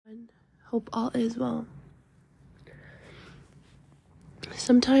Hope all is well.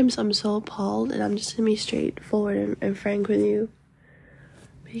 Sometimes I'm so appalled, and I'm just gonna be straightforward and frank with you,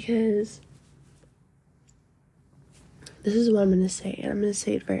 because this is what I'm gonna say, and I'm gonna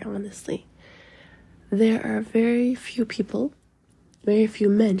say it very honestly. There are very few people, very few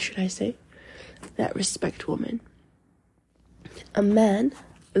men, should I say, that respect women. A man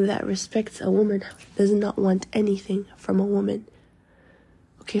that respects a woman does not want anything from a woman.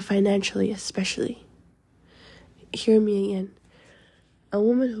 Okay, financially especially. Hear me again. A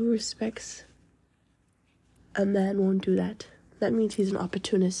woman who respects a man won't do that. That means he's an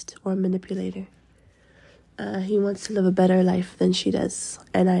opportunist or a manipulator. He wants to live a better life than she does,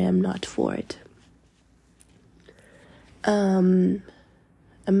 and I am not for it. A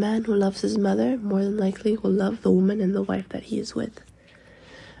man who loves his mother more than likely will love the woman and the wife that he is with.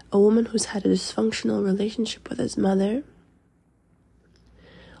 A woman who's had a dysfunctional relationship with his mother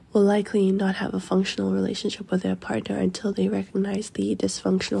will likely not have a functional relationship with their partner until they recognize the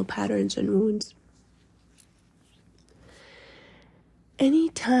dysfunctional patterns and wounds.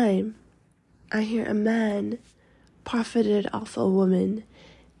 Anytime I hear a man profited off a woman,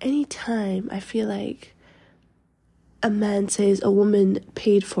 anytime I feel like a man says a woman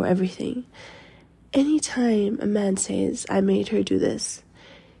paid for everything, anytime a man says I made her do this,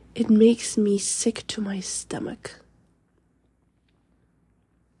 it makes me sick to my stomach.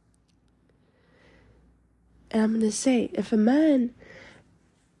 And I'm gonna say, if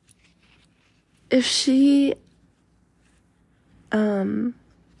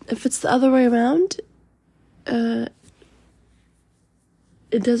it's the other way around, it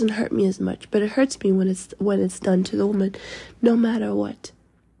doesn't hurt me as much, but it hurts me when it's done to the woman, no matter what.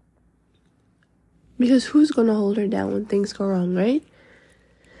 Because who's gonna hold her down when things go wrong, right?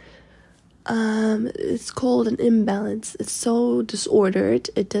 It's called an imbalance. It's so disordered,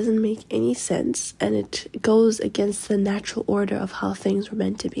 it doesn't make any sense, and it goes against the natural order of how things were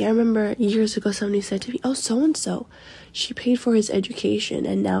meant to be. I remember years ago somebody said to me, oh, so-and-so, she paid for his education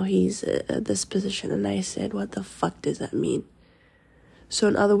and now he's at this position. And I said, what the fuck does that mean? So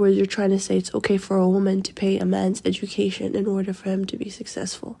in other words, you're trying to say it's okay for a woman to pay a man's education in order for him to be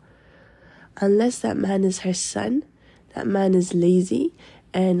successful. Unless that man is her son, that man is lazy,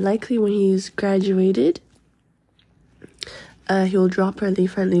 and likely when he's graduated, he'll drop her,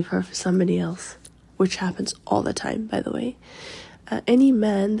 leave her for somebody else, which happens all the time, by the way. Any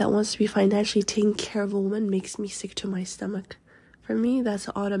man that wants to be financially taking care of a woman makes me sick to my stomach. For me, that's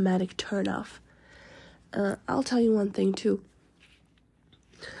an automatic turn off. I'll tell you one thing too.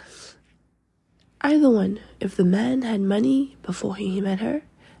 Either one, if the man had money before he met her,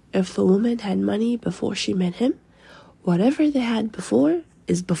 if the woman had money before she met him, whatever they had before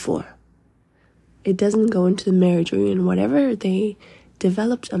is before. It doesn't go into the marriage union. Whatever they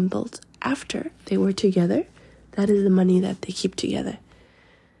developed and built after they were together, that is the money that they keep together.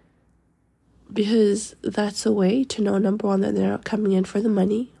 Because that's a way to know, number one, that they're not coming in for the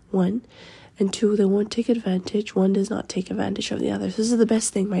money, one, and two, they won't take advantage. One does not take advantage of the other. This is the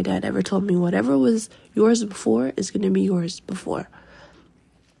best thing my dad ever told me. Whatever was yours before is going to be yours before.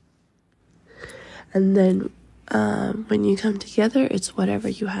 And then when you come together, it's whatever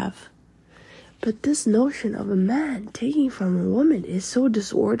you have. But this notion of a man taking from a woman is so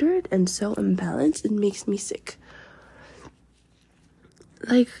disordered and so imbalanced, it makes me sick.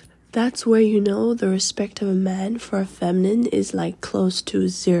 Like, that's where you know the respect of a man for a feminine is like close to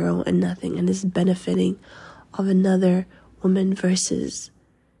zero and nothing, and is benefiting of another woman versus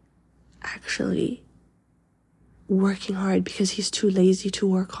actually working hard because he's too lazy to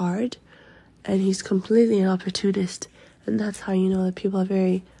work hard. And he's completely an opportunist. And that's how you know that people are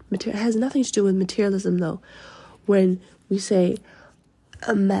very material. It has nothing to do with materialism, though. When we say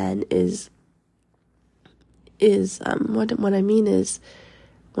a man is what I mean is,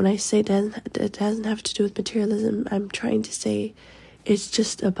 when I say that it doesn't have to do with materialism, I'm trying to say it's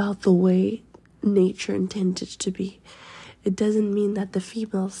just about the way nature intended it to be. It doesn't mean that the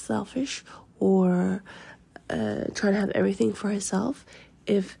female is selfish or trying to have everything for herself.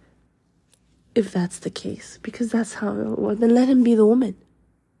 If that's the case, because that's how, well, then let him be the woman.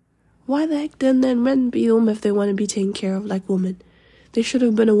 Why the heck then men be the woman if they want to be taken care of like women? They should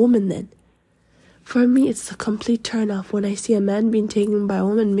have been a woman then. For me, it's a complete turn off. When I see a man being taken by a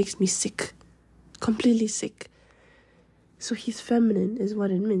woman, it makes me sick. Completely sick. So he's feminine is what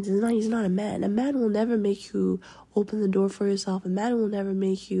it means. He's not a man. A man will never make you open the door for yourself. A man will never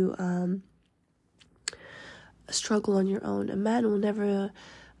make you struggle on your own. A man will never...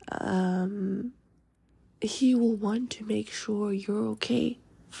 he will want to make sure you're okay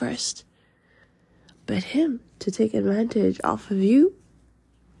first. But him to take advantage off of you,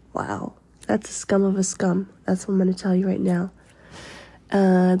 wow, That's a scum of a scum. That's what I'm going to tell you right now.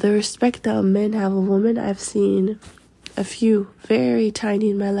 The respect that men have of women, I've seen a few very tiny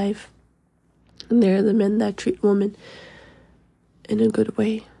in my life. And they're the men that treat women in a good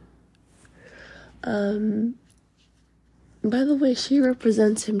way. By the way, she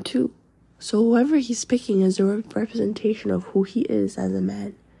represents him too. So whoever he's picking is a representation of who he is as a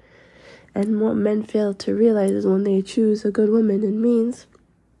man. And what men fail to realize is when they choose a good woman, it means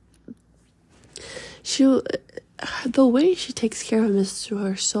the way she takes care of him is through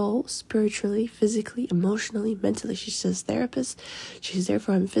her soul, spiritually, physically, emotionally, mentally. She's his therapist. She's there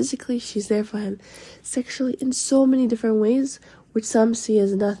for him physically. She's there for him sexually in so many different ways, which some see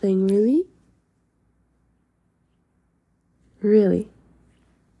as nothing. Really.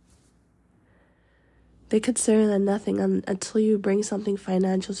 They consider that nothing until you bring something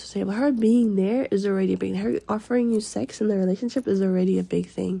financial to the table. Her being there is already a big thing. Her offering you sex in the relationship is already a big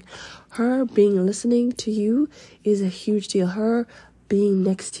thing. Her listening to you is a huge deal. Her being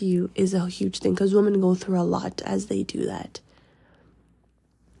next to you is a huge thing, because women go through a lot as they do that.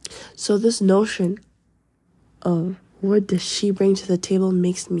 So this notion of what does she bring to the table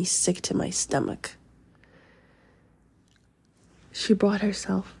makes me sick to my stomach. She brought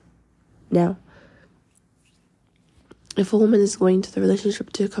herself. Now, if a woman is going to the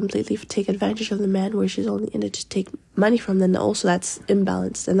relationship to completely take advantage of the man, where she's only in it to take money from, then also that's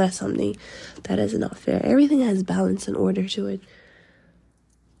imbalanced, and that's something that is not fair. Everything has balance and order to it.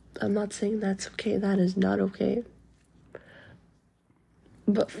 I'm not saying that's okay. That is not okay.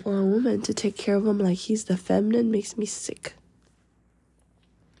 But for a woman to take care of him like he's the feminine makes me sick.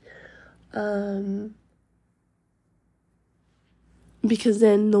 Because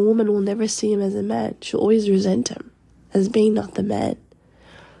then the woman will never see him as a man. She'll always resent him as being not the man.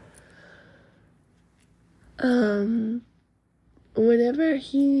 Whenever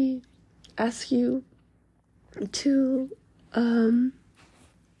he asks you to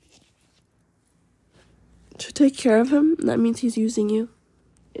take care of him, that means he's using you.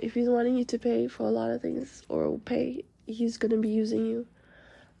 If he's wanting you to pay for a lot of things, or pay, he's going to be using you.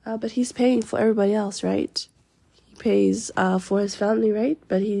 But he's paying for everybody else, right? He pays for his family, right?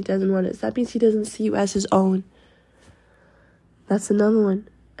 But he doesn't want it. That means he doesn't see you as his own. That's another one.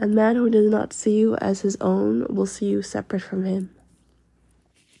 A man who does not see you as his own will see you separate from him.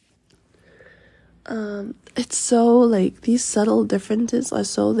 It's so, like, these subtle differences are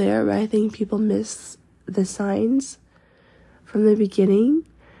so there, but I think people miss the signs from the beginning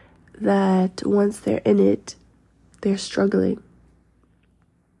that once they're in it, they're struggling.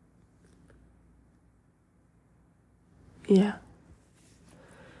 Yeah.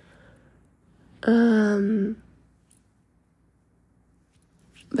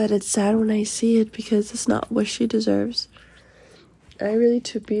 But it's sad when I see it, because it's not what she deserves. I really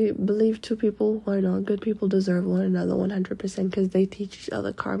believe two people who are not good people deserve one another 100%, because they teach each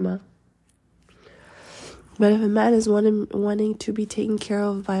other karma. But if a man is wanting to be taken care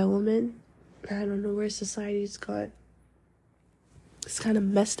of by a woman, I don't know where society's gone. It's kind of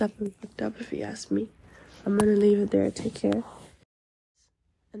messed up and fucked up, if you ask me. I'm going to leave it there. Take care.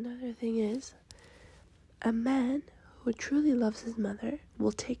 Another thing is, a man who truly loves his mother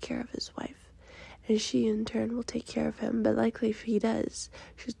will take care of his wife, and she in turn will take care of him. But likely if he does,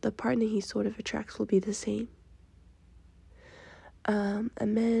 the partner he sort of attracts will be the same. A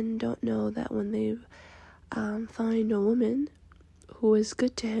man don't know that when they find a woman who is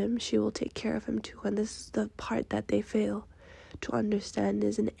good to him, she will take care of him too. And this is the part that they fail to understand,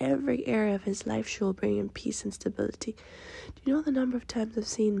 is in every area of his life she will bring him peace and stability. Do you know the number of times I've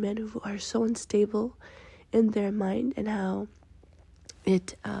seen men who are so unstable in their mind, and how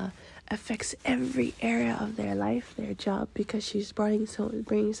it affects every area of their life, their job, because she's bringing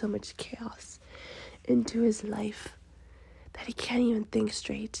so much chaos into his life that he can't even think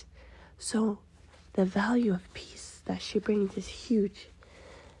straight. So the value of peace that she brings is huge.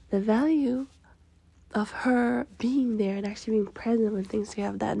 The value of her being there and actually being present when things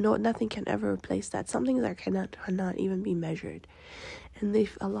have that, nothing can ever replace that. Some things that cannot even be measured. And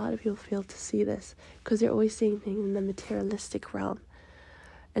a lot of people fail to see this, because they're always seeing things in the materialistic realm.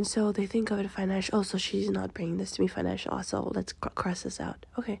 And so they think of it financial. Oh, so she's not bringing this to me financial. Also, let's cross this out.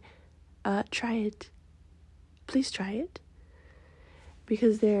 Okay, try it. Please try it.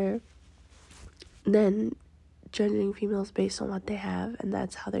 Because they're then judging females based on what they have, and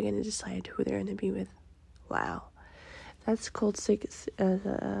that's how they're going to decide who they're going to be with. Wow. That's called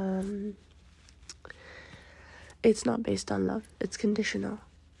it's not based on love. It's conditional.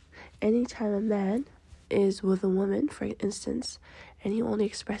 Anytime a man is with a woman, for instance, and he only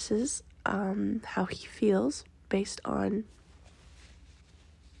expresses how he feels based on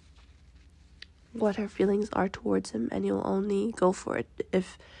what her feelings are towards him, and he'll only go for it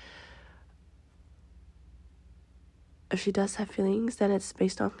if she does have feelings. Then it's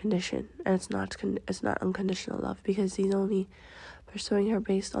based on condition, and it's not unconditional love, because he's only pursuing her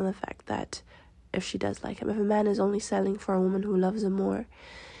based on the fact that if she does like him. If a man is only settling for a woman who loves him more,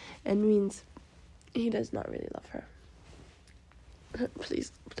 it means he does not really love her.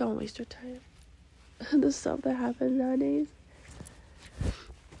 Please don't waste your time. The stuff that happens nowadays,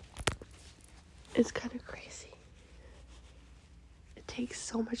 it's kind of crazy. It takes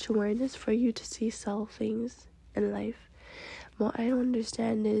so much awareness for you to see subtle things in life. What I don't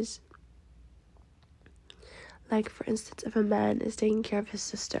understand is, like, for instance, if a man is taking care of his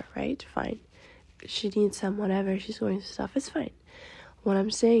sister, right? Fine. She needs some whatever, she's going through stuff, it's fine. What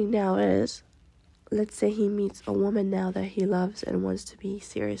I'm saying now is, let's say he meets a woman now that he loves and wants to be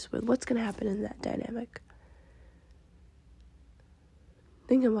serious with. What's going to happen in that dynamic?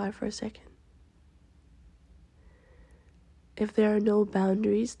 Think about it for a second. If there are no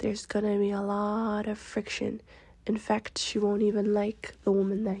boundaries, there's going to be a lot of friction. In fact, she won't even like the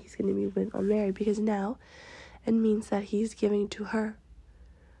woman that he's going to be with or marry, because now it means that he's giving to her.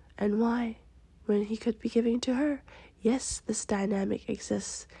 And why? When he could be giving to her. Yes, this dynamic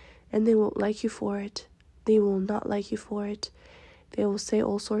exists, and they won't like you for it. They will not like you for it. They will say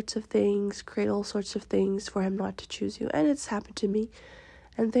all sorts of things, create all sorts of things for him not to choose you. And it's happened to me.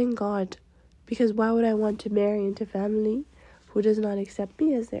 And thank God. Because why would I want to marry into family who does not accept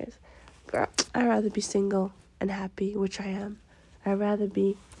me as theirs? Girl, I'd rather be single and happy, which I am. I'd rather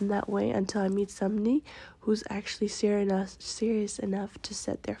be in that way until I meet somebody who's actually serious enough to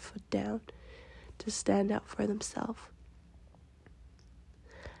set their foot down, to stand up for themselves.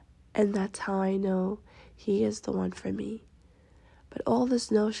 And that's how I know he is the one for me. But all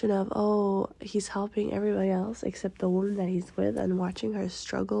this notion of, oh, he's helping everybody else except the woman that he's with and watching her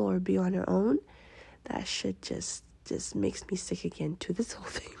struggle or be on her own, that shit just makes me sick again too. This whole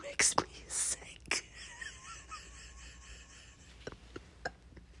thing makes me sick.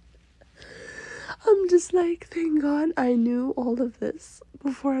 I'm just like, thank God I knew all of this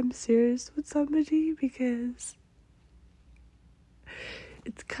before I'm serious with somebody, because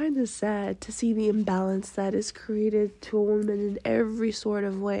it's kind of sad to see the imbalance that is created to a woman in every sort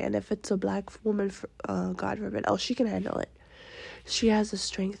of way. And if it's a black woman, God forbid, she can handle it. She has the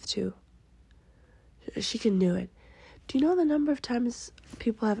strength too. She can do it. Do you know the number of times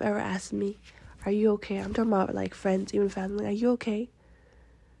people have ever asked me, are you okay? I'm talking about like friends, even family. Are you okay?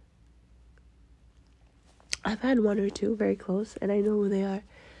 I've had one or two very close, and I know who they are.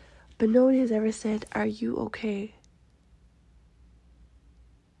 But nobody has ever said, are you okay?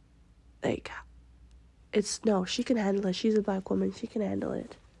 Like, no, she can handle it. She's a black woman. She can handle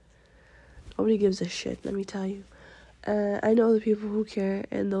it. Nobody gives a shit, let me tell you. I know the people who care,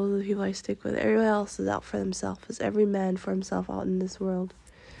 and those are the people I stick with. Everybody else is out for themselves. It's every man for himself out in this world.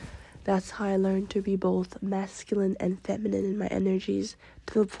 That's how I learned to be both masculine and feminine in my energies,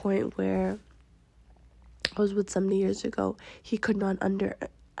 to the point where I was with somebody years ago. He could not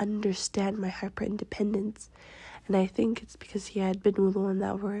understand my hyper-independence. And I think it's because he had been with women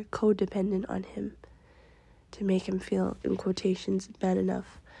that were codependent on him to make him feel, in quotations, bad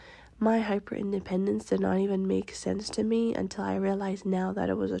enough. My hyper-independence did not even make sense to me until I realized now that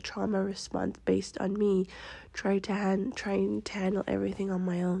it was a trauma response based on me trying to handle everything on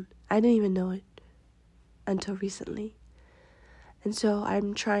my own. I didn't even know it until recently. And so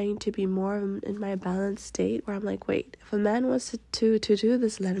I'm trying to be more in my balanced state, where I'm like, wait, if a man wants to do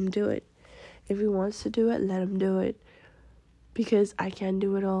this, let him do it. If he wants to do it, let him do it. Because I can't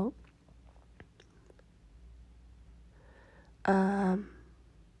do it all.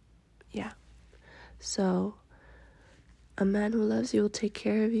 Yeah. So, a man who loves you will take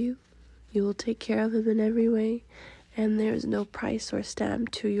care of you. You will take care of him in every way. And there's no price or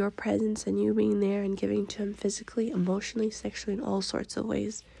stamp to your presence and you being there and giving to him physically, emotionally, sexually, in all sorts of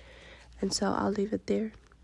ways. And so I'll leave it there.